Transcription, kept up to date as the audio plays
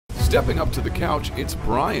Stepping up to the couch, it's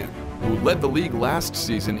Brian, who led the league last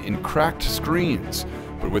season in cracked screens.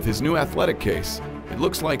 But with his new athletic case, it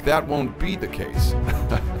looks like that won't be the case.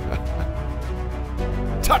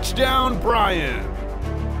 Touchdown, Brian!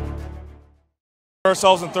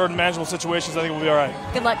 Ourselves in third and manageable situations, I think we'll be all right.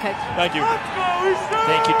 Good luck, Coach. Thank you.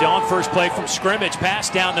 Thank you, Dawn. First play from scrimmage, pass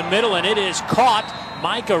down the middle, and it is caught.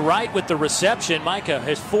 Micah Wright with the reception. Micah,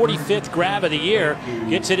 his 45th grab of the year,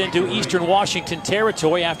 gets it into Eastern Washington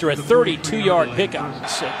territory after a 32-yard pickup.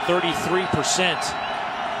 It's at 33%.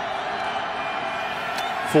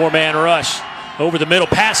 Four-man rush over the middle.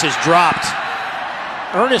 Pass is dropped.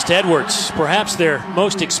 Ernest Edwards, perhaps their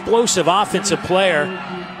most explosive offensive player,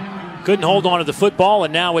 couldn't hold on to the football,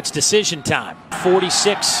 and now it's decision time.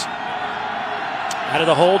 46 out of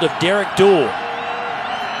the hold of Derek Dool.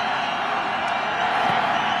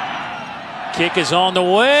 Kick is on the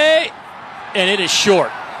way, and it is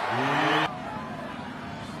short.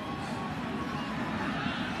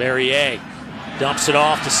 Barrier dumps it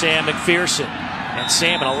off to Sam McPherson. And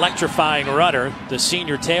Sam, an electrifying runner, the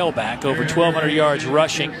senior tailback, over 1,200 yards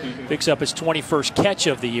rushing, picks up his 21st catch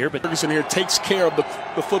of the year. But Ferguson here takes care of the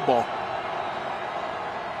football.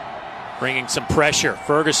 Bringing some pressure.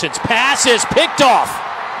 Ferguson's pass is picked off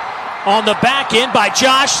on the back end by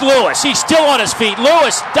Josh Lewis. He's still on his feet.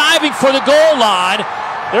 Lewis diving for the goal line.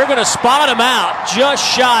 They're going to spot him out just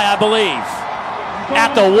shy, I believe,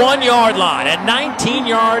 at the 1-yard line. A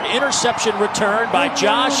 19-yard interception return by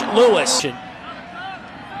Josh Lewis.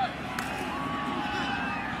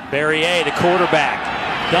 Barrier, the quarterback,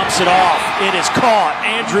 dumps it off. It is caught.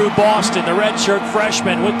 Andrew Boston, the redshirt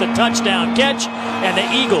freshman, with the touchdown catch, and the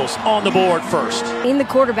Eagles on the board first. In the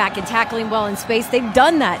quarterback and tackling well in space, they've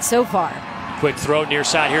done that so far. Quick throw near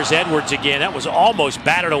side. Here's Edwards again. That was almost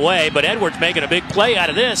batted away, but Edwards making a big play out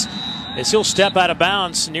of this as he'll step out of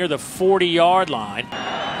bounds near the 40-yard line.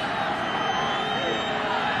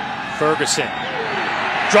 Ferguson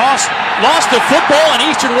lost the football, and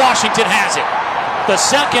Eastern Washington has it. The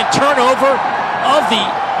second turnover of the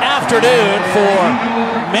afternoon for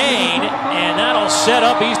Maine, and that'll set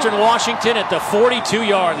up Eastern Washington at the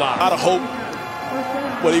 42-yard line. Out of hope.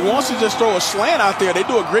 But he wants to just throw a slant out there. They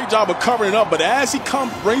do a great job of covering it up, but as he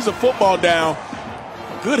brings the football down,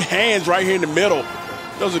 good hands right here in the middle.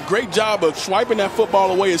 Does a great job of swiping that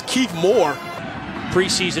football away is Keith Moore.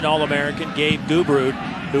 Preseason All-American Gabe Gubrud,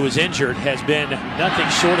 who was injured, has been nothing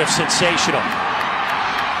short of sensational.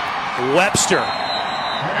 Webster.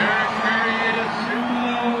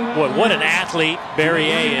 Boy, what an athlete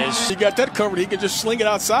Barrier is. He got that covered. He can just sling it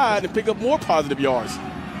outside and pick up more positive yards.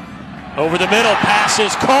 Over the middle, pass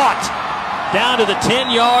is caught. Down to the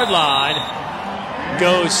 10-yard line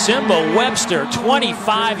goes Simba Webster,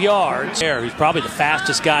 25 yards. He's probably the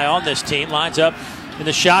fastest guy on this team. Lines up in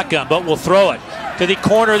the shotgun, but will throw it to the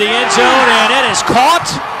corner of the end zone, and it is caught.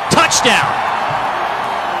 Touchdown.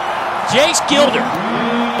 Jace Gilder.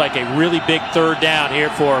 Like a really big third down here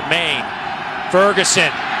for Maine.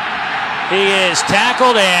 Ferguson. He is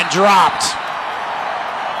tackled and dropped.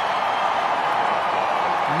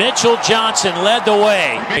 Mitchell Johnson led the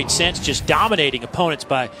way. Made sense, just dominating opponents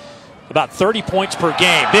by about 30 points per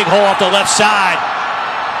game. Big hole off the left side.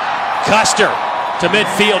 Custer to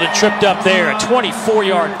midfield and tripped up there. A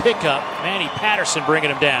 24-yard pickup. Manny Patterson bringing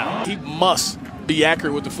him down. He must be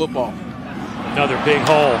accurate with the football. Another big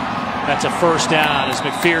hole. That's a first down as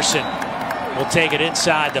McPherson will take it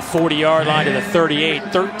inside the 40-yard line to the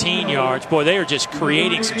 38, 13 yards. Boy, they are just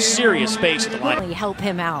creating some serious space at the line. Help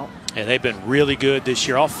him out. And they've been really good this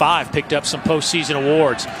year. All five picked up some postseason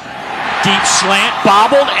awards. Deep slant,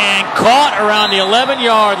 bobbled, and caught around the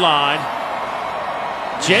 11-yard line.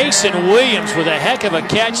 Jason Williams with a heck of a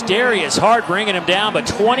catch. Darius Hart bringing him down, but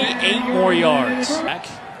 28 more yards.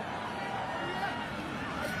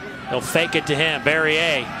 They'll fake it to him.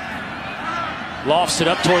 Barrier lofts it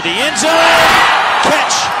up toward the end zone.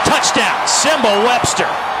 Catch, touchdown, Simba Webster.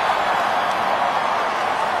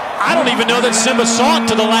 I don't even know that Simba saw it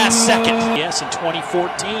to the last second. Yes, in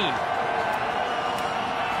 2014.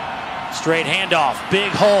 Straight handoff,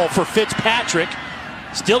 big hole for Fitzpatrick.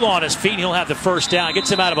 Still on his feet, he'll have the first down. Gets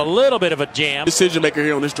him out of a little bit of a jam. Decision maker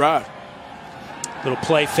here on this drive. Little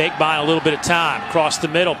play fake, buying a little bit of time. Across the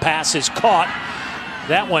middle, pass is caught.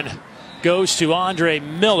 That one goes to Andre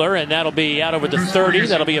Miller, and that'll be out over the 30.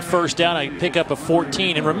 That'll be a first down. I pick up a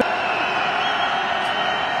 14. And remember,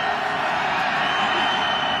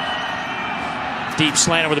 deep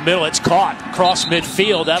slant over the middle. It's caught across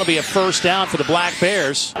midfield. That'll be a first down for the Black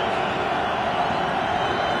Bears.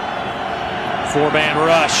 Four-man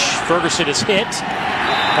rush. Ferguson is hit.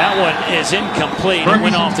 That one is incomplete. It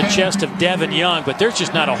went off the chest of Devin Young, but there's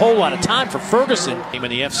just not a whole lot of time for Ferguson in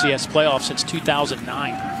the FCS playoffs since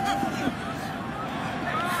 2009.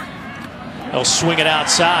 They'll swing it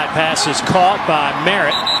outside. Pass is caught by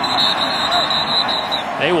Merritt.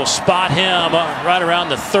 They will spot him right around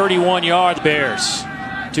the 31-yard. Bears,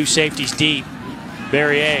 two safeties deep.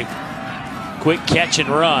 Barrier, quick catch and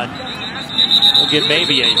run. We'll get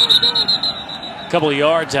maybe a couple of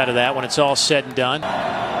yards out of that when it's all said and done.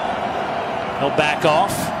 He'll back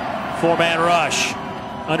off. Four-man rush.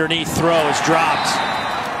 Underneath throw is dropped.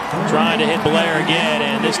 Trying to hit Blair again,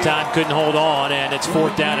 and this time couldn't hold on, and it's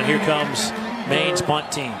fourth down, and here comes Maine's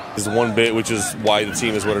punt team. Is one bit, which is why the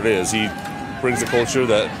team is what it is. He brings the culture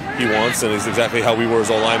that he wants, and is exactly how we were as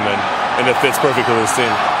all linemen, and it fits perfectly with this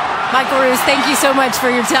team. Michael Roos, thank you so much for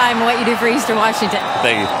your time and what you do for Eastern Washington.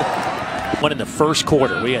 Thank you. One in the first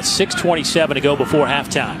quarter. We had 6:27 to go before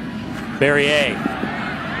halftime. Barrier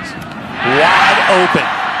wide open,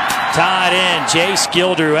 tied in. Jace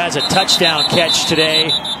Gildrew has a touchdown catch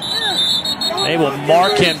today. They will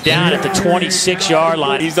mark him down at the 26-yard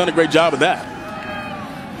line. He's done a great job of that.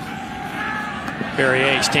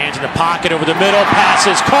 Barrier stands in the pocket over the middle. Pass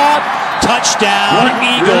is caught. Touchdown,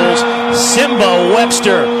 Eagles. Simba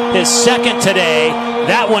Webster, his second today.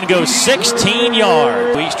 That one goes 16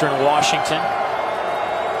 yards. Eastern Washington.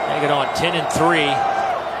 Take it on 10-3.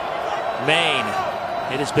 Maine.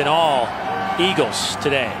 It has been all Eagles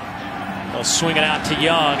today. They'll swing it out to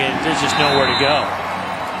Young, and there's just nowhere to go.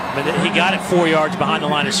 I mean, he got it 4 yards behind the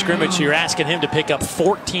line of scrimmage, so you're asking him to pick up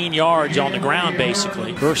 14 yards on the ground,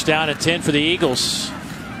 basically. First down and 10 for the Eagles.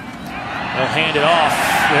 They'll hand it off.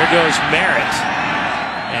 There goes Merritt.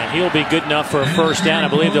 And he'll be good enough for a first down. I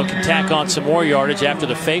believe they'll tack on some more yardage after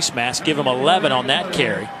the face mask. Give him 11 on that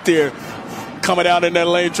carry. They're coming out in that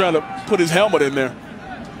lane trying to put his helmet in there.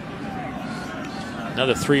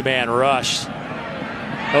 Another three-man rush.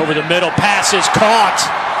 Over the middle. Pass is caught.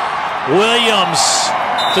 Williams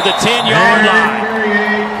to the 10-yard line.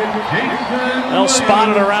 They'll spot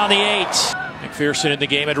it around the 8. McPherson in the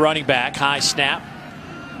game at running back. High snap.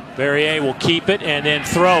 Barrier will keep it and then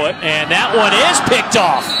throw it. And that one is picked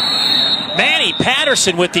off. Manny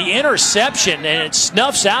Patterson with the interception, and it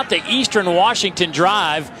snuffs out the Eastern Washington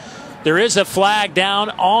drive. There is a flag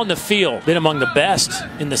down on the field. Been among the best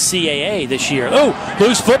in the CAA this year. Oh,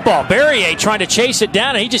 loose football. Barrier trying to chase it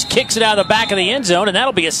down, and he just kicks it out of the back of the end zone, and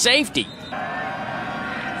that'll be a safety.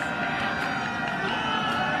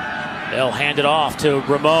 They'll hand it off to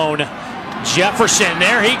Ramon Jefferson.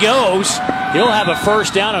 There he goes. He'll have a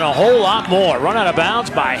first down and a whole lot more. Run out of bounds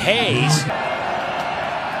by Hayes.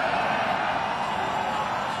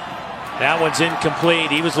 That one's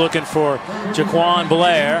incomplete. He was looking for Jaquan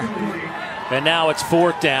Blair. And now it's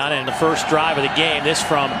fourth down and the first drive of the game. This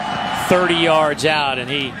from 30 yards out,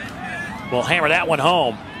 and he will hammer that one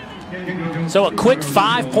home. So a quick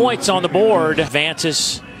 5 points on the board.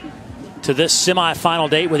 Advances to this semifinal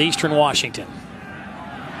date with Eastern Washington.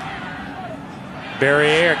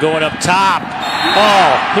 Barrier going up top.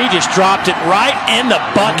 Oh, he just dropped it right in the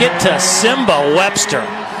bucket to Simba Webster.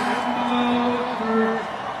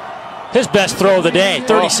 His best throw of the day,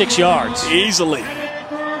 36 yards. Easily.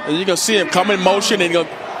 And you're going to see him come in motion and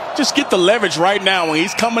just get the leverage right now when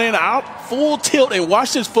he's coming in out full tilt, and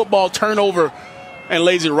watch this football turn over and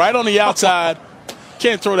lays it right on the outside.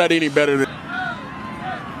 Can't throw that any better than.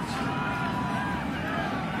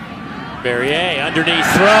 Barrier underneath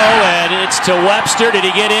throw, and it's to Webster. Did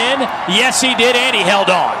he get in? Yes, he did, and he held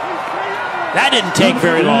on. That didn't take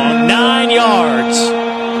very long. 9 yards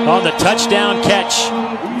on the touchdown catch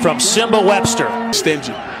from Simba Webster.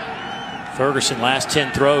 Stingy. Ferguson, last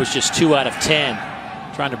 10 throws, just 2 out of 10.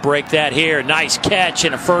 Trying to break that here. Nice catch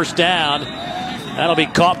and a first down. That'll be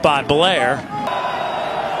caught by Blair.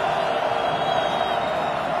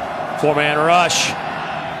 Four-man rush.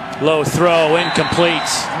 Low throw,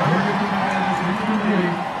 incomplete.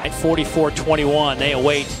 At 44-21, they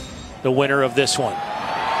await the winner of this one.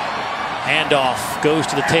 Handoff goes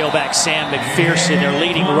to the tailback, Sam McPherson, their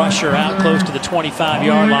leading rusher, out close to the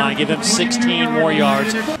 25-yard line. Give him 16 more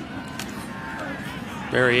yards.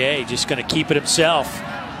 Barrier just going to keep it himself.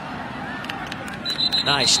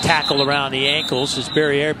 Nice tackle around the ankles as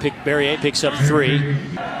Barrier picks up 3.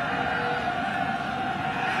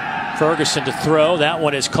 Ferguson to throw. That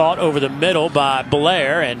one is caught over the middle by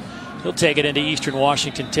Blair, and he'll take it into Eastern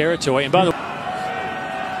Washington territory. And by the way,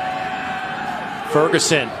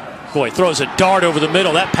 Ferguson, boy, throws a dart over the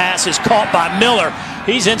middle. That pass is caught by Miller.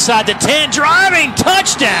 He's inside the 10, driving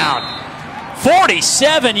touchdown.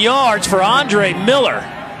 47 yards for Andre Miller.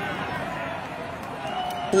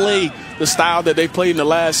 Play the style that they played in the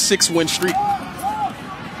last 6-win streak.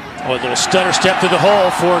 Oh, a little stutter step through the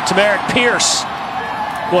hole for Tamarick Pierce.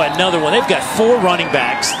 Boy, another one. They've got 4 running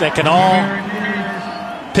backs that can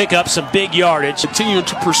all pick up some big yardage. Continue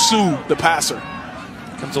to pursue the passer.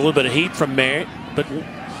 Comes a little bit of heat from Maine, but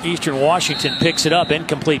Eastern Washington picks it up.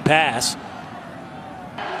 Incomplete pass.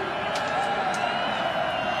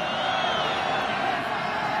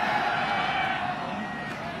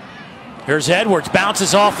 Here's Edwards,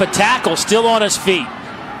 bounces off a tackle, still on his feet.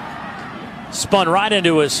 Spun right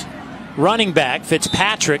into his running back,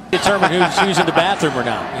 Fitzpatrick. Determine who's in the bathroom or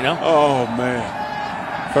not, you know? Oh,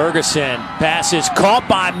 man. Ferguson passes caught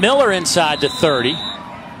by Miller inside the 30.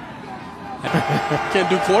 Can't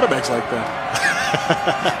do quarterbacks like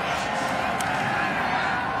that.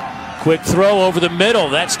 Quick throw over the middle.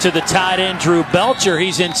 That's to the tight end, Drew Belcher.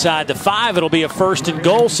 He's inside the 5. It'll be a 1st and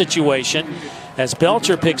goal situation as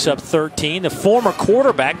Belcher picks up 13. The former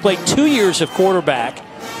quarterback played 2 years of quarterback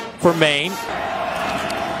for Maine.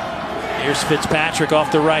 Here's Fitzpatrick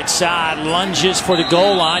off the right side, lunges for the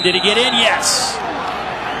goal line. Did he get in? Yes.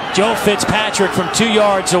 Joe Fitzpatrick from 2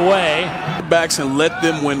 yards away. Backs and let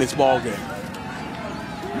them win this ball game.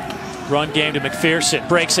 Run game to McPherson.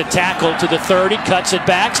 Breaks a tackle to the 30, cuts it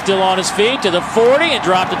back, still on his feet to the 40 and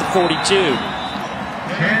dropped at the 42.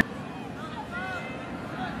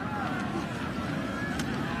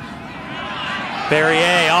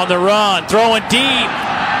 Barrier on the run, throwing deep.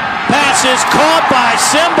 Pass is caught by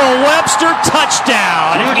Simba Webster.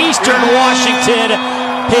 Touchdown. Eastern Washington,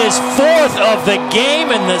 his 4th of the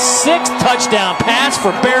game and the 6th touchdown pass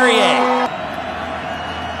for Barrier.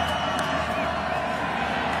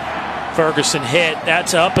 Ferguson hit.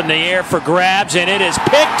 That's up in the air for grabs, and it is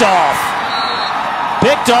picked off.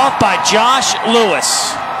 Picked off by Josh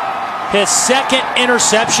Lewis. His 2nd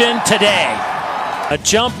interception today. A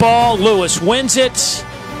jump ball. Lewis wins it.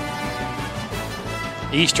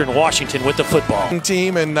 Eastern Washington with the football.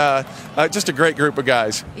 Team and just a great group of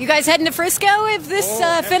guys. You guys heading to Frisco if this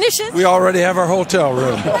finishes? We already have our hotel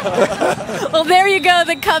room. Well, there you go,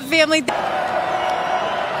 the Cup family.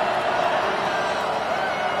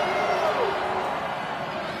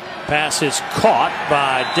 Pass is caught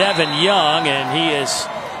by Devin Young, and he is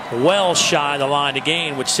well shy of the line to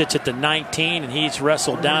gain, which sits at the 19, and he's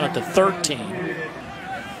wrestled down at the 13.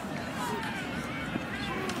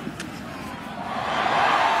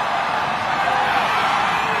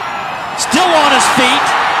 Still on his feet,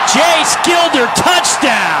 Jace Gilder,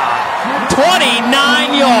 touchdown,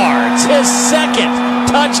 29 yards, his 2nd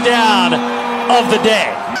touchdown of the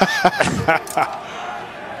day.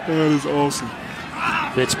 That is awesome.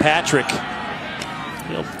 Fitzpatrick,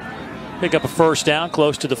 he'll pick up a 1st down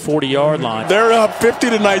close to the 40-yard line. They're up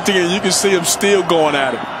 50-19, and you can see them still going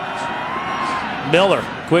at it. Miller,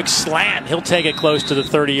 quick slant. He'll take it close to the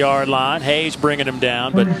 30-yard line. Hayes bringing him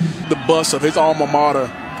down, but The bus of his alma mater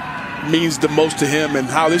means the most to him, and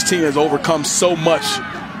how this team has overcome so much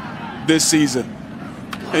this season.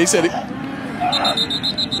 And he said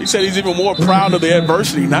he's even more proud of the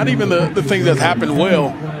adversity, not even the things that happened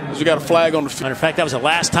well. Because we got a flag on the field. Matter of fact, that was the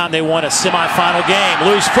last time they won a semifinal game.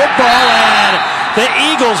 Loose football, and the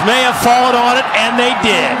Eagles may have fallen on it, and they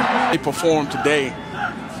did. They performed today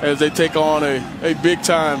as they take on a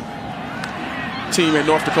big-time team at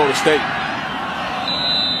North Dakota State.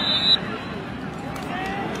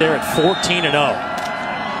 They're at 14-0.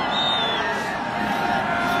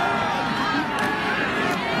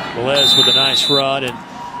 Velez with a nice run, and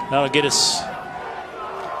that'll get us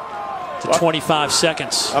to 25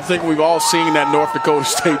 seconds. I think we've all seen that North Dakota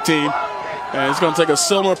State team, and it's going to take a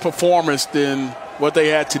similar performance than what they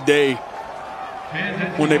had today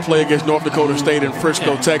when they play against North Dakota State in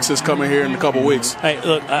Frisco, Texas, coming here in a couple weeks. Hey,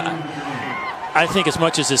 look, I think as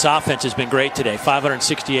much as this offense has been great today,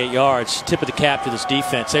 568 yards, tip of the cap to this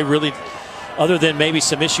defense. They really, other than maybe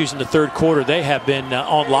some issues in the 3rd quarter, they have been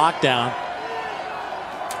on lockdown.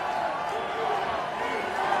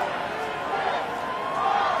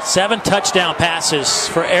 Seven touchdown passes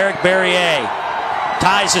for Eric Barrier.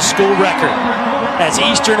 Ties the school record as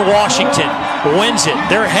Eastern Washington wins it.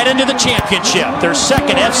 They're heading to the championship, their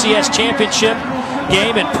 2nd FCS championship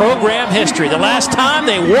game in program history. The last time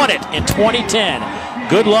they won it in 2010.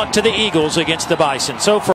 Good luck to the Eagles against the Bison. So for